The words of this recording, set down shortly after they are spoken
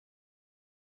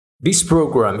This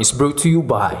program is brought to you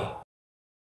by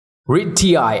Read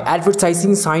TI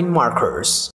Advertising Sign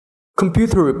Markers,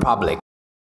 Computer Republic,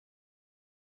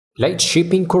 Light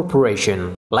Shipping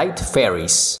Corporation, Light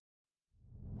Ferries.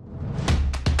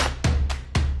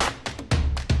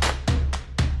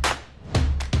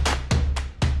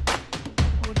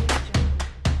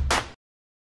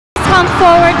 Come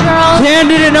forward, girls.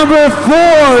 Candidate number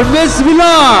 4, Miss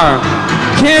Villar.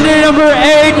 Candidate number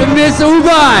 8, Miss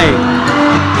Ubay.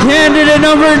 Candidate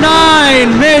number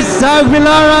 9, Miss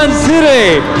Tagbilaran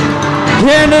City.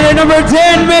 Candidate number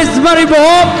 10, Miss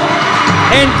Maribop.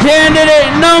 And candidate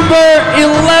number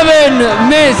 11,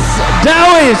 Miss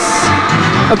Dawis.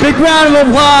 A big round of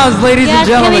applause, ladies and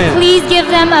gentlemen. Can we please give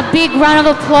them a big round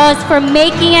of applause for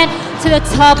making it to the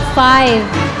top 5?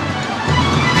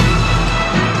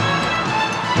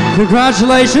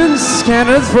 Congratulations,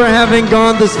 candidates, for having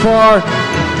gone this far.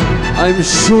 I'm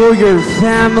sure your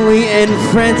family and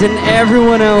friends and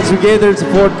everyone else who gave their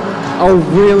support are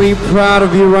really proud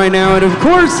of you right now. And of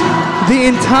course, the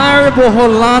entire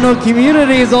Boholano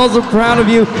community is also proud of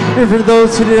you. And for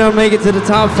those who did not make it to the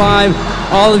top 5,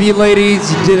 all of you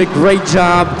ladies, you did a great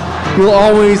job. We'll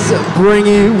always bring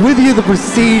you with you the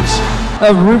prestige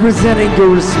of representing your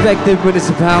respective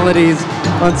municipalities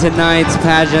on tonight's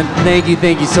pageant.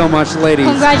 Thank you so much, ladies.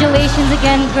 Congratulations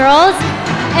again, girls.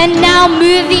 And now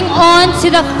moving on to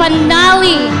the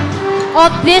finale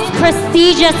of this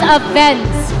prestigious event,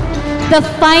 the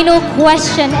final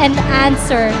question and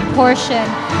answer portion.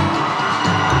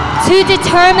 To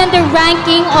determine the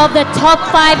ranking of the top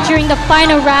 5 during the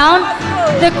final round,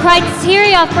 the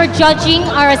criteria for judging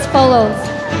are as follows.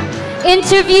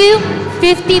 Interview,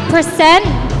 50%,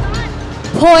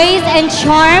 poise and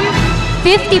charm,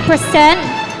 50%,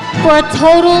 for a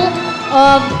total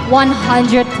of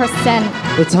 100%.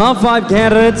 The top 5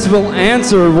 candidates will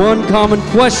answer one common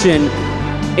question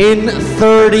in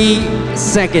 30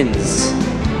 seconds.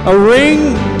 A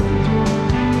ring,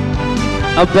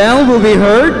 a bell will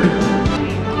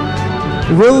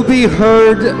be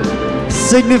heard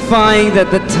signifying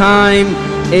that the time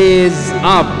is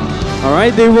up. All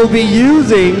right, they will be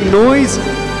using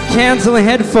noise-canceling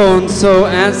headphones so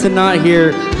as to not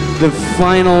hear the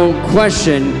final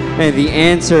question and the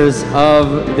answers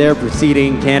of their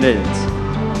preceding candidates.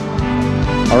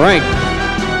 All right.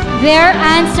 Their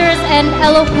answers and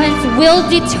eloquence will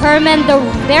determine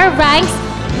their ranks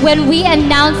when we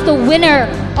announce the winner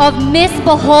of Miss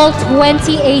Bohol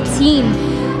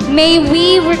 2018. May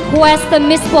we request the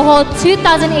Miss Bohol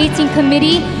 2018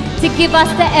 committee to give us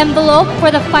the envelope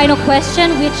for the final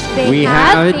question, which they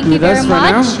have. Thank you very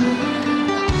much.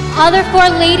 Other 4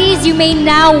 ladies, you may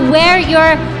now wear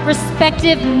your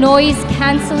respective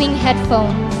noise-canceling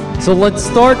headphones. So let's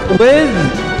start with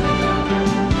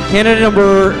candidate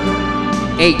number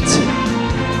 8.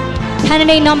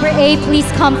 Candidate number 8,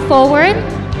 please come forward.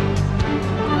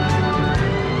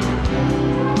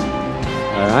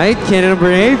 All right, candidate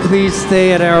number 8, please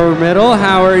stay at our middle.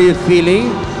 How are you feeling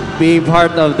being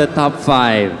part of the top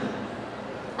 5?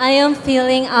 I am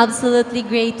feeling absolutely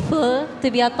grateful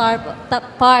to be a part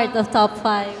of top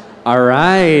 5. All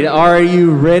right, are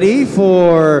you ready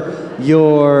for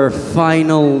your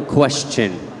final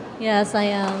question? Yes, I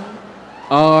am.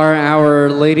 Are our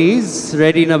ladies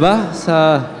ready na ba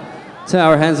to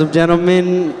our handsome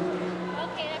gentlemen?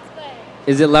 Okay, that's good.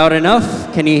 Is it loud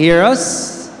enough? Can you hear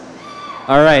us?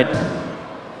 All right.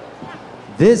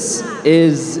 This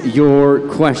is your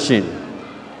question.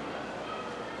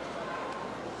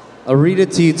 I'll read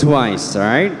it to you twice, all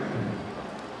right?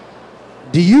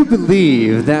 Do you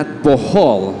believe that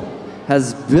Bohol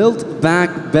has built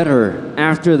back better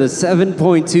after the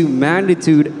 7.2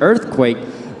 magnitude earthquake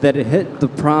that hit the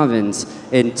province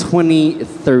in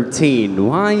 2013?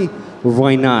 Why or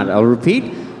why not? I'll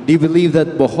repeat. Do you believe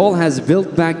that Bohol has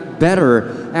built back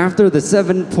better after the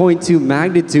 7.2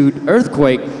 magnitude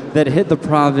earthquake that hit the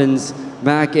province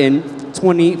back in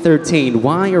 2013?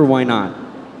 Why or why not?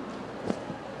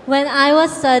 When I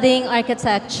was studying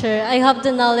architecture, I have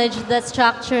the knowledge that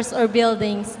structures or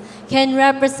buildings can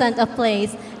represent a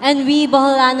place, and we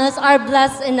Boholanos are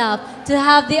blessed enough to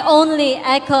have the only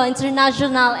Eco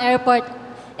International Airport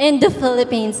in the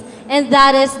Philippines, and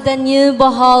that is the new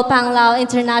Bohol Panglao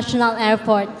International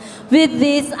Airport. With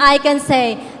this, I can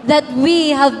say that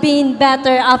we have been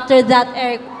better after that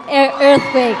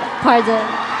earthquake,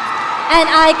 And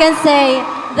I can say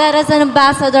that as an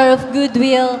ambassador of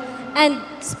goodwill and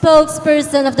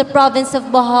spokesperson of the province of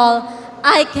Bohol,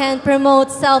 I can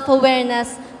promote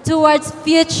self-awareness towards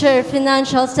future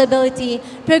financial stability,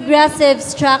 progressive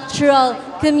structural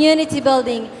community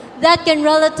building that can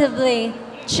relatively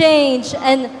change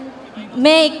and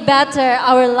make better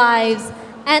our lives.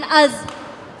 And as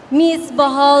Miss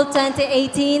Bohol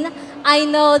 2018, I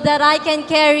know that I can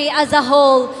carry as a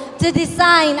whole to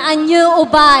design a new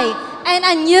Ubay and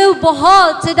a new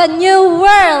Bohol to the new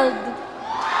world.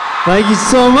 Thank you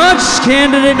so much,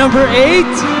 candidate number 8.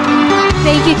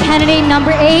 Thank you, candidate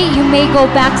number 8. You may go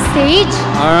backstage.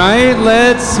 All right,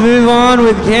 let's move on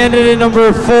with candidate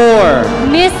number 4.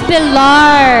 Miss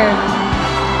Pilar.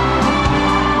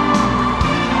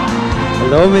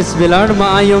 Hello, Miss Pilar.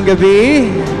 Maayong gabi.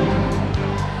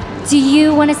 Do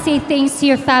you want to say thanks to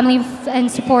your family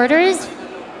and supporters?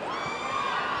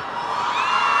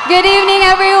 Good evening,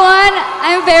 everyone.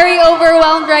 I'm very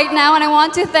overwhelmed right now, and I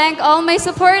want to thank all my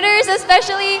supporters,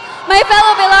 especially my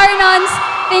fellow Pilarnons.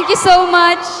 Thank you so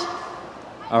much.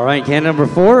 All right, candidate number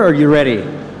 4, are you ready?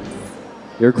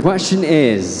 Your question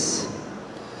is,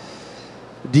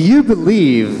 do you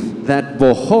believe that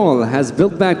Bohol has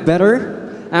built back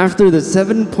better after the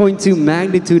 7.2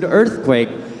 magnitude earthquake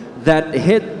that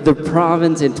hit the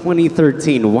province in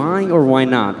 2013? Why or why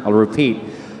not? I'll repeat.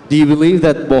 Do you believe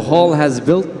that Bohol has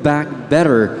built back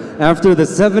better after the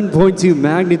 7.2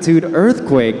 magnitude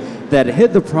earthquake that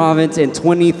hit the province in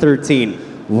 2013?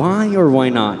 Why or why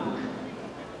not?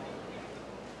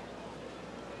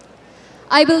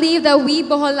 I believe that we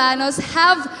Boholanos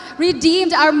have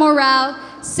redeemed our morale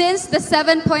since the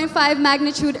 7.5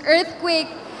 magnitude earthquake,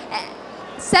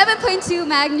 7.2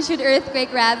 magnitude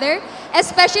earthquake rather,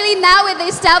 especially now with the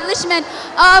establishment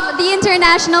of the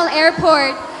international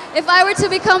airport. If I were to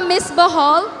become Miss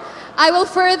Bohol, I will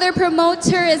further promote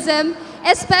tourism,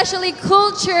 especially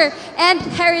culture and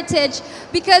heritage,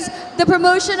 because the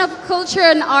promotion of culture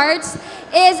and arts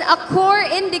is a core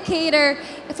indicator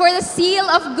for the seal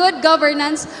of good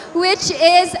governance, which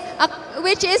is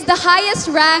the highest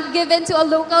rank given to a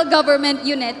local government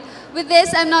unit. With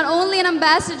this, I'm not only an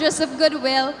ambassadress of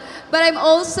goodwill, but I'm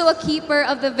also a keeper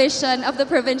of the vision of the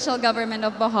provincial government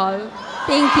of Bohol.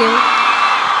 Thank you.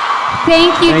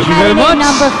 Thank you, very much. candidate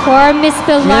number 4, Miss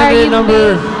Pilar. Candidate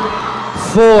number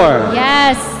 4.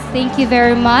 Yes, thank you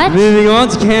very much. Moving on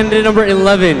to candidate number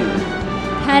 11.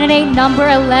 Candidate number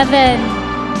 11.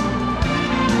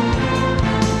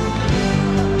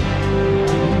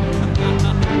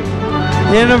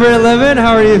 Candidate number 11,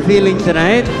 how are you feeling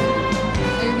tonight? I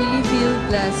really feel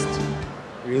blessed.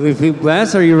 You really feel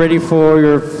blessed? Are you ready for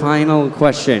your final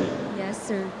question? Yes,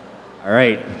 sir. All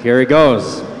right, here it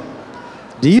goes.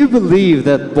 Do you believe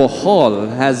that Bohol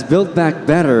has built back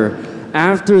better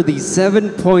after the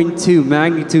 7.2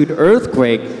 magnitude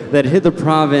earthquake that hit the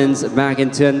province back in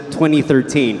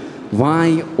 2013?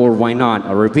 Why or why not?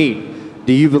 I'll repeat.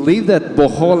 Do you believe that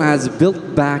Bohol has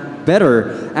built back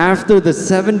better after the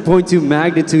 7.2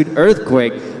 magnitude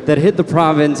earthquake that hit the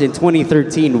province in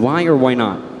 2013? Why or why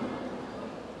not?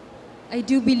 I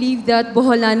do believe that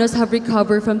Boholanos have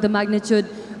recovered from the magnitude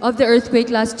of the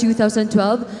earthquake last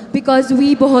 2012 because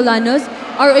we Boholanos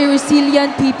are a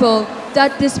resilient people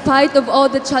that despite of all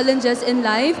the challenges in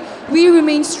life, we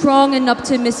remain strong and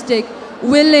optimistic,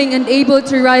 willing and able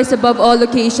to rise above all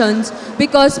occasions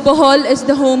because Bohol is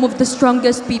the home of the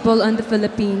strongest people in the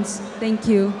Philippines. Thank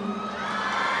you.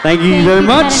 Thank you very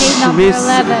much, Miss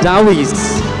Dawis.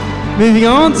 Moving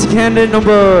on to candidate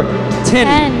number 10.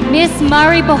 And Miss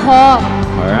Mari Bohol.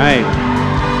 All right.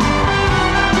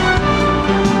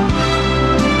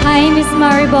 Hi, Miss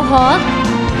Mari Bohol.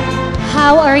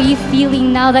 How are you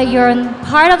feeling now that you're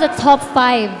part of the top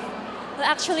 5? Well,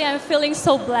 actually, I'm feeling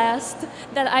so blessed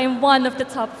that I'm one of the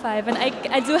top 5, and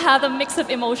I do have a mix of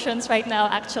emotions right now,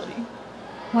 actually.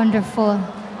 Wonderful. All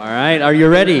right, are you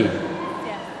ready?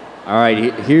 Yeah. All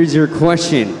right, here's your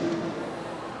question.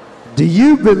 Do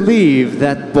you believe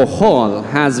that Bohol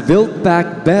has built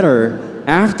back better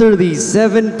after the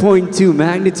 7.2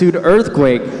 magnitude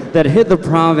earthquake that hit the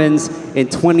province in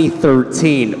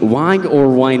 2013? Why or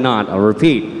why not? I'll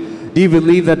repeat. Do you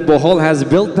believe that Bohol has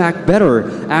built back better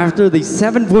after the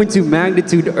 7.2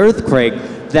 magnitude earthquake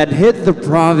that hit the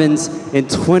province in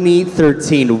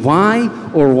 2013? Why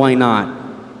or why not?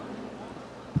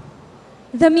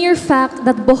 The mere fact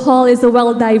that Bohol is a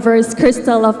well-diverse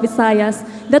crystal of Visayas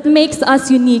that makes us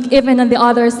unique even on the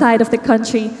other side of the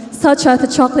country, such as the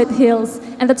Chocolate Hills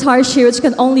and the tarshir which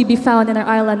can only be found in our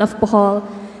island of Bohol.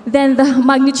 Then the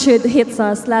magnitude hits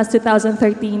us last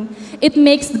 2013. It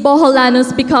makes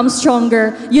Boholanos become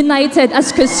stronger, united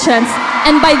as Christians,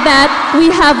 and by that, we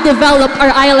have developed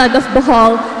our island of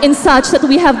Bohol in such that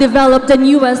we have developed the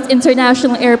newest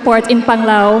international airport in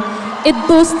Panglao. It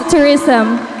boosts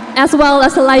tourism, as well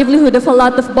as the livelihood of a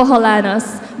lot of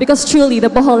Boholanos, because truly the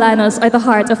Boholanos are the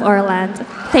heart of our land.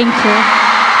 Thank you.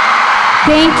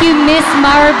 Thank you, Miss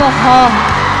Mari Bohol.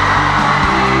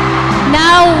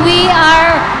 Now we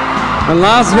are And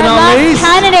last but our not last least,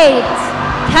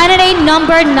 candidate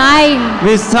number 9.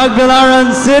 Miss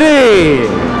Tagbilaran City.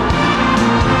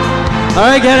 All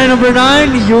right, candidate number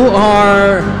 9, you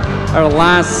are our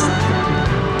last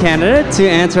candidate to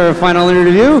answer our final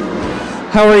interview.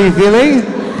 How are you feeling?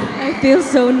 I feel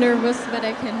so nervous, but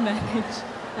I can manage,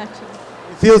 actually.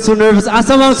 You feel so nervous.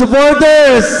 Asa mga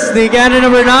supporters ni candidate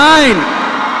number 9.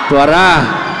 Tuara.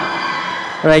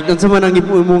 Alright, kung saan man ang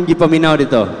imong gipaminaw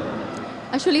dito?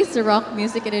 Actually, it's the rock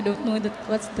music and I don't know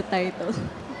what's the title.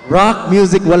 Rock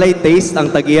music walay taste ang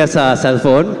tagiya sa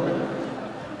cellphone?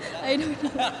 I don't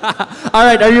know.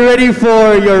 Alright, are you ready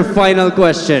for your final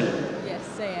question? Yes,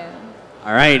 I am.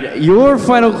 Alright, your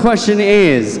final question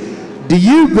is, do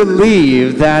you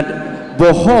believe that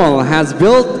Bohol has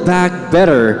built back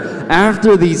better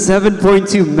after the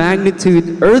 7.2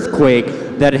 magnitude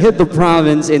earthquake that hit the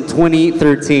province in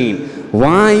 2013?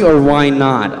 Why or why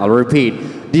not? I'll repeat.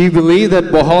 Do you believe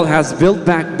that Bohol has built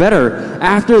back better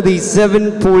after the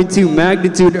 7.2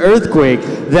 magnitude earthquake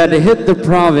that hit the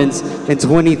province in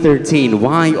 2013?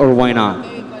 Why or why not?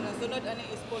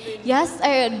 Yes,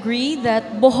 I agree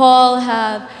that Bohol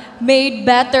have made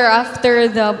better after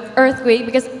the earthquake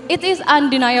because it is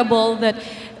undeniable that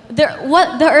the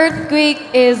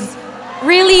earthquake is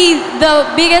really the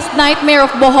biggest nightmare of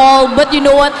Bohol. But you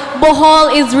know what?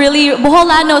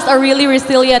 Boholanos are really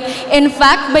resilient. In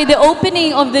fact, by the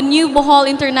opening of the new Bohol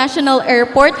International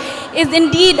Airport is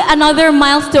indeed another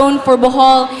milestone for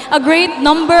Bohol. A great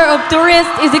number of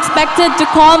tourists is expected to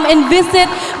come and visit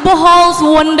Bohol's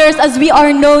wonders, as we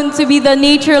are known to be the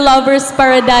nature lovers'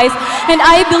 paradise. And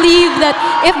I believe that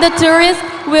if the tourists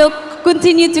will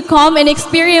continue to come and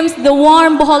experience the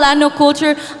warm Boholano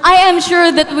culture, I am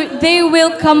sure that they will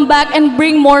come back and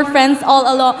bring more friends all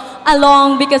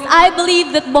along because I believe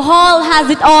that Bohol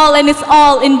has it all and it's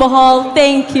all in Bohol.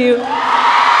 Thank you.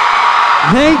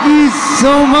 Thank you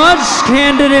so much,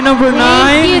 candidate number 9.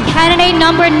 Thank you, candidate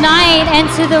number 9. And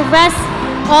to the rest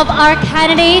of our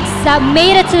candidates that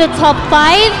made it to the top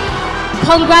 5,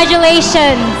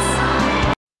 congratulations.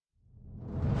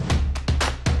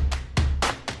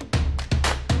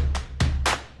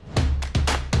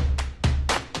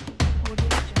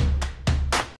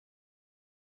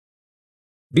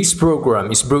 This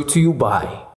program is brought to you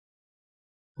by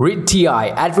Red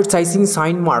TI Advertising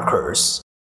Sign Markers,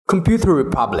 Computer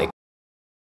Republic,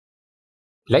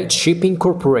 Light Shipping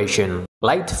Corporation,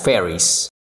 Light Ferries,